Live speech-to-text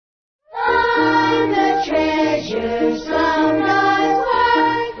treasures from God's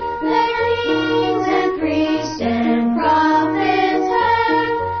word, that kings and priests and prophets heard.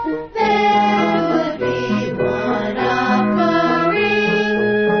 There would be one offering,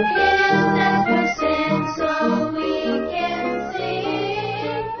 hymns that were sent so we can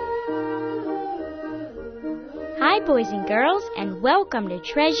sing. Hi, boys and girls, and welcome to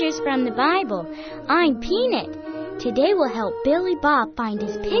Treasures from the Bible. I'm Peanut. Today we'll help Billy Bob find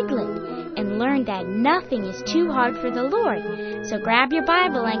his piglet and learn that nothing is too hard for the Lord. So grab your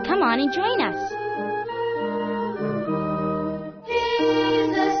Bible and come on and join us.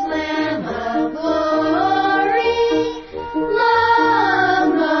 Jesus, Lamb of glory,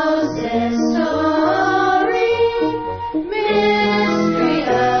 love Moses' story, mystery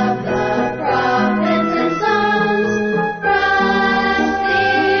of the prophets and sons, Christ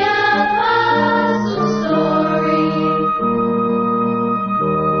the apostle's story.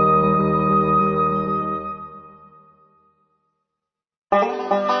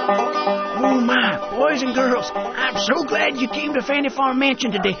 Oh my, boys and girls, I'm so glad you came to Fanny Farm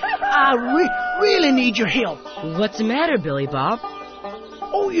Mansion today. I really need your help. What's the matter, Billy Bob?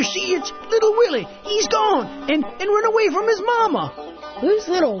 Oh, you see, it's little Willy. He's gone and run away from his mama. Who's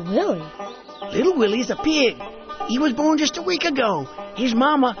little Willy? Little Willy's a pig. He was born just a week ago. His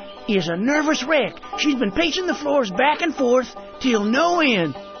mama is a nervous wreck. She's been pacing the floors back and forth till no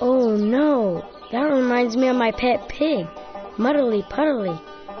end. Oh, no. That reminds me of my pet pig, Muddly Puddly.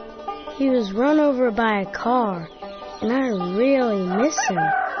 He was run over by a car, and I really miss him.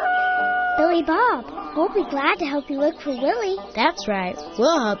 Billy Bob, we'll be glad to help you look for Willy. That's right.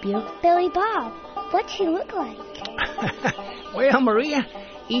 We'll help you. Billy Bob, what's he look like? Well, Maria,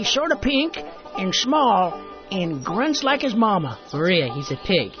 he's sort of pink and small and grunts like his mama. Maria, he's a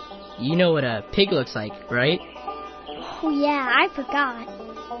pig. You know what a pig looks like, right? Oh, yeah, I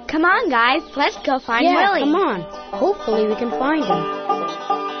forgot. Come on, guys. Let's go find Willy. Come on. Hopefully we can find him.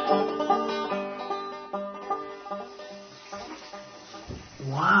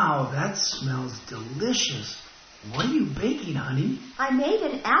 Wow, that smells delicious. What are you baking, honey? I made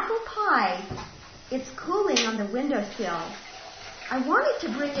an apple pie. It's cooling on the windowsill. I wanted to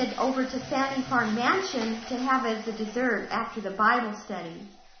bring it over to Fanny Farm Mansion to have as a dessert after the Bible study.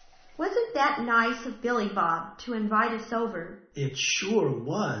 Wasn't that nice of Billy Bob to invite us over? It sure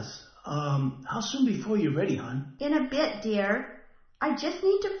was. How soon before you're ready, hon? In a bit, dear. I just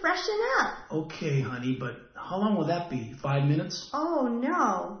need to freshen up. Okay, honey, but how long will that be? 5 minutes? Oh,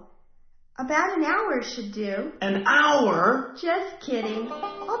 no. About an hour should do. An hour? Just kidding.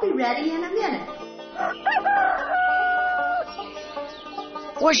 I'll be ready in a minute.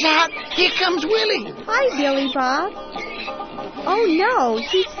 Watch out! Here comes Willy. Hi, Billy Bob. Oh, no,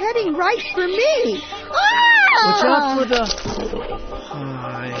 he's heading right for me. Watch out for the...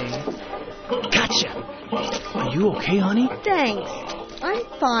 Hi. Gotcha. Are you okay, honey? Thanks. I'm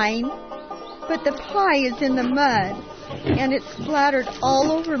fine. But the pie is in the mud, and it's splattered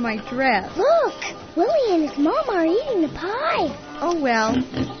all over my dress. Look, Willy and his mom are eating the pie. Oh, well,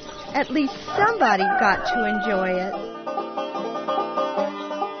 at least somebody got to enjoy it.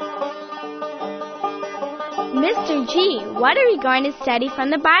 Mr. G, what are we going to study from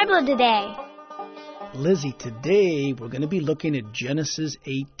the Bible today? Lizzie, today we're going to be looking at Genesis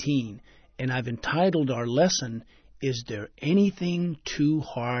 18, and I've entitled our lesson, Is There Anything Too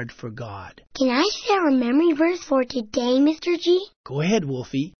Hard for God? Can I say our memory verse for today, Mr. G? Go ahead,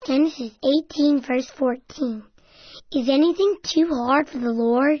 Wolfie. Genesis 18, verse 14. Is anything too hard for the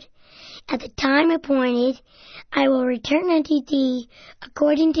Lord? At the time appointed, I will return unto thee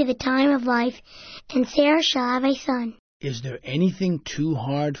according to the time of life, and Sarah shall have a son. Is there anything too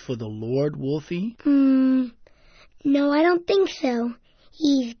hard for the Lord, Wolfie? No, I don't think so.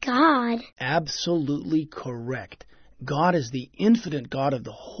 He's God. Absolutely correct. God is the infinite God of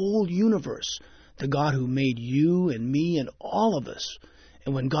the whole universe, the God who made you and me and all of us.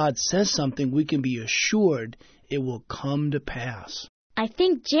 And when God says something, we can be assured it will come to pass. I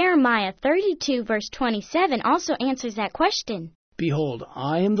think Jeremiah 32, verse 27 also answers that question. Behold,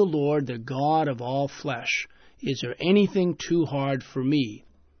 I am the Lord, the God of all flesh. Is there anything too hard for me?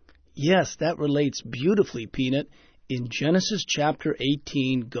 Yes, that relates beautifully, Peanut. In Genesis chapter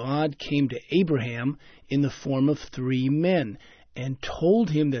 18, God came to Abraham in the form of 3 men and told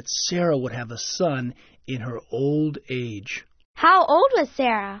him that Sarah would have a son in her old age. How old was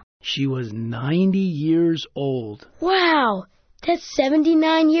Sarah? She was 90 years old. Wow, that's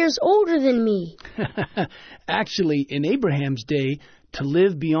 79 years older than me. Actually, in Abraham's day, to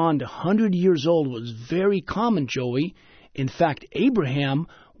live beyond 100 years old was very common, Joey. In fact, Abraham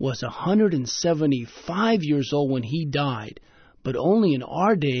was 175 years old when he died. But only in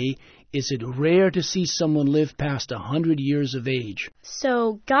our day, is it rare to see someone live past 100 years of age.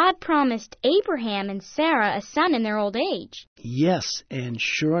 So God promised Abraham and Sarah a son in their old age. Yes, and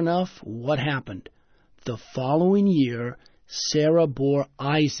sure enough, what happened? The following year, Sarah bore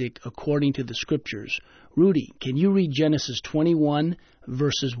Isaac according to the Scriptures. Rudy, can you read Genesis 21,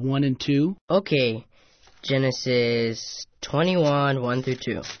 verses 1 and 2? Okay, Genesis 21, 1 through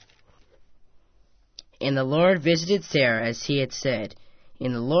 2. And the Lord visited Sarah as he had said,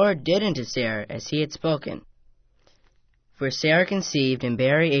 and the Lord did unto Sarah as he had spoken. For Sarah conceived and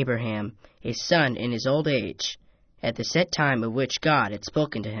bare Abraham a son in his old age, at the set time of which God had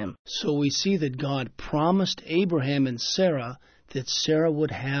spoken to him. So we see that God promised Abraham and Sarah that Sarah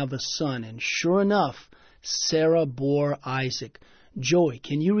would have a son, and sure enough, Sarah bore Isaac. Joey,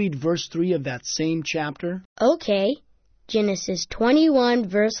 can you read verse 3 of that same chapter? Okay, Genesis 21,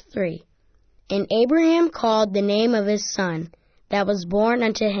 verse 3. And Abraham called the name of his son that was born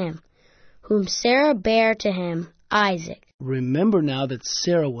unto him, whom Sarah bare to him, Isaac. Remember now that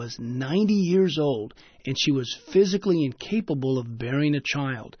Sarah was 90 years old, and she was physically incapable of bearing a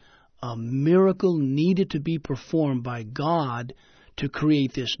child. A miracle needed to be performed by God to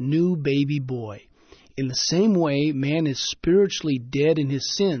create this new baby boy. In the same way, man is spiritually dead in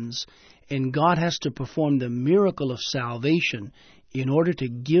his sins, and God has to perform the miracle of salvation in order to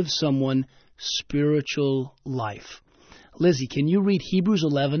give someone spiritual life. Lizzie, can you read Hebrews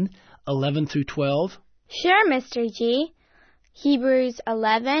 11 through 12? Sure, Mr. G. Hebrews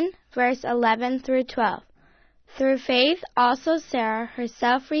 11, verse 11 through 12. Through faith also Sarah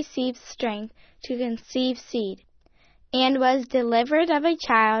herself received strength to conceive seed, and was delivered of a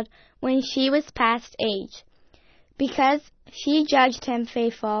child when she was past age, because she judged him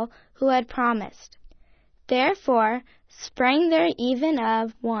faithful who had promised. Therefore sprang there even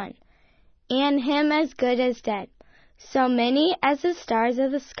of one, and him as good as dead, so many as the stars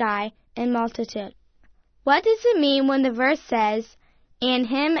of the sky in multitude. What does it mean when the verse says, and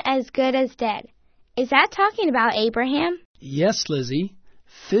him as good as dead? Is that talking about Abraham? Yes, Lizzie.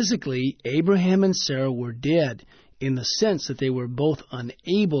 Physically, Abraham and Sarah were dead in the sense that they were both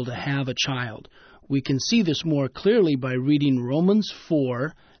unable to have a child. We can see this more clearly by reading Romans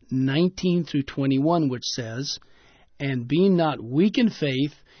 4, 19 through 21, which says, And being not weak in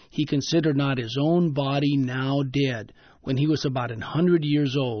faith, he considered not his own body now dead, when he was about 100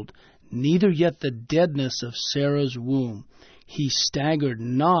 years old, neither yet the deadness of Sarah's womb. He staggered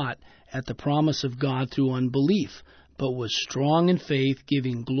not at the promise of God through unbelief, but was strong in faith,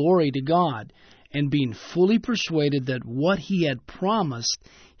 giving glory to God, and being fully persuaded that what he had promised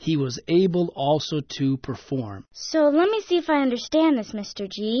he was able also to perform. So let me see if I understand this, Mr.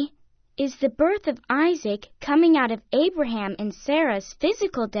 G. Is the birth of Isaac coming out of Abraham and Sarah's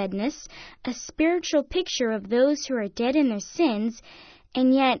physical deadness a spiritual picture of those who are dead in their sins,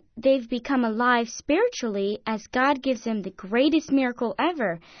 and yet they've become alive spiritually as God gives them the greatest miracle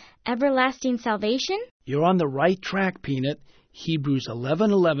ever, everlasting salvation? You're on the right track, Peanut. Hebrews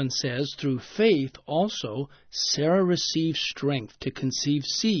 11:11 says, Through faith also Sarah received strength to conceive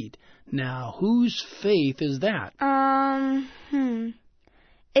seed. Now, whose faith is that?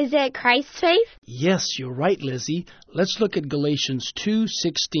 Is it Christ's faith? Yes, you're right, Lizzie. Let's look at Galatians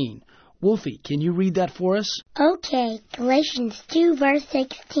 2:16. Wolfie, can you read that for us? Okay, Galatians 2, verse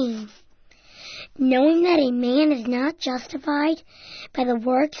 16. Knowing that a man is not justified by the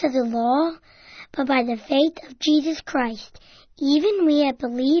works of the law, but by the faith of Jesus Christ. Even we have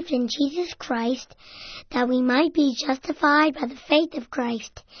believed in Jesus Christ, that we might be justified by the faith of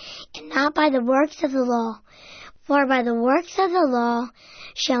Christ, and not by the works of the law. For by the works of the law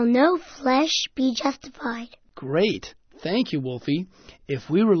shall no flesh be justified. Great. Thank you, Wolfie. If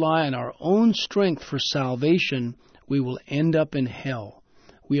we rely on our own strength for salvation, we will end up in hell.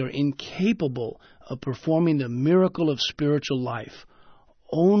 We are incapable of performing the miracle of spiritual life.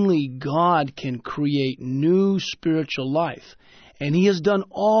 Only God can create new spiritual life, and He has done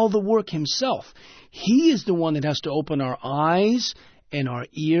all the work Himself. He is the one that has to open our eyes and our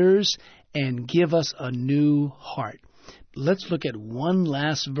ears and give us a new heart. Let's look at one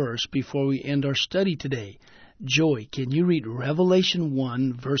last verse before we end our study today. Joey, can you read Revelation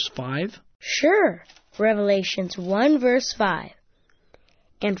 1, verse 5? Sure. Revelations 1, verse 5.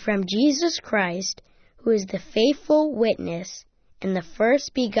 And from Jesus Christ, who is the faithful witness, and the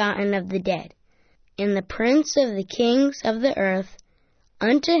first begotten of the dead, and the prince of the kings of the earth,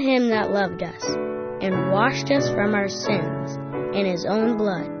 unto him that loved us, and washed us from our sins in his own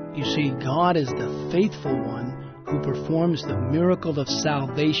blood. You see, God is the faithful one who performs the miracle of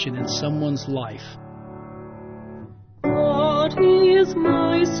salvation in someone's life. God is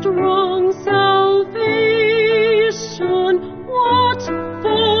my strong salvation. What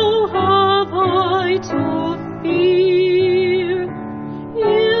foe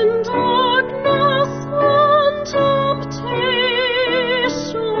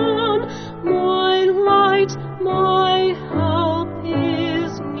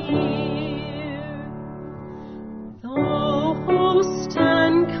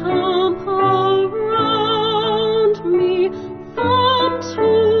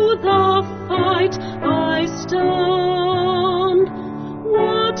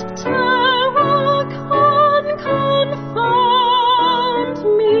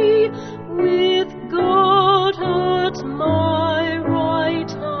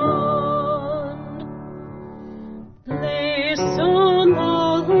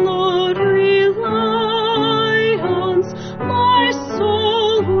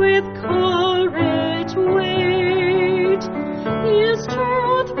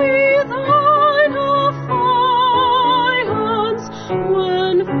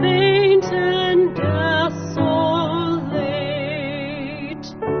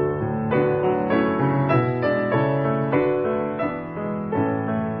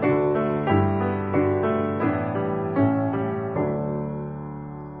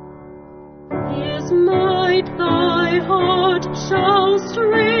heart shall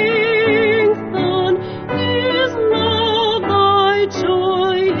strengthen, His love thy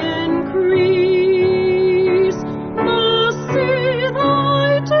joy increase. The sea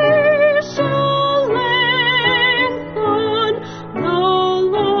thy days shall lengthen, the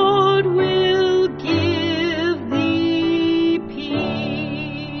Lord will give thee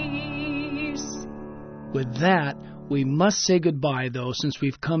peace. With that, we must say goodbye, though, since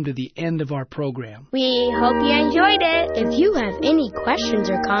we've come to the end of our program. We hope you enjoyed it. If you have any questions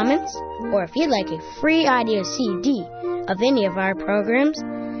or comments, or if you'd like a free audio CD of any of our programs,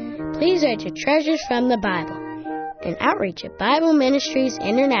 please write to Treasures from the Bible, an outreach at Bible Ministries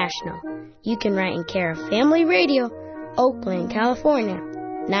International. You can write in care of Family Radio, Oakland, California,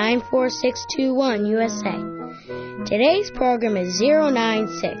 94621 USA. Today's program is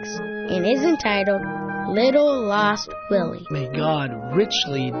 096 and is entitled Little Lost Willy. May God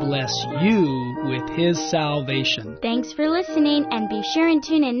richly bless you with His salvation. Thanks for listening, and be sure and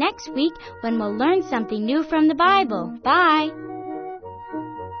tune in next week when we'll learn something new from the Bible. Bye.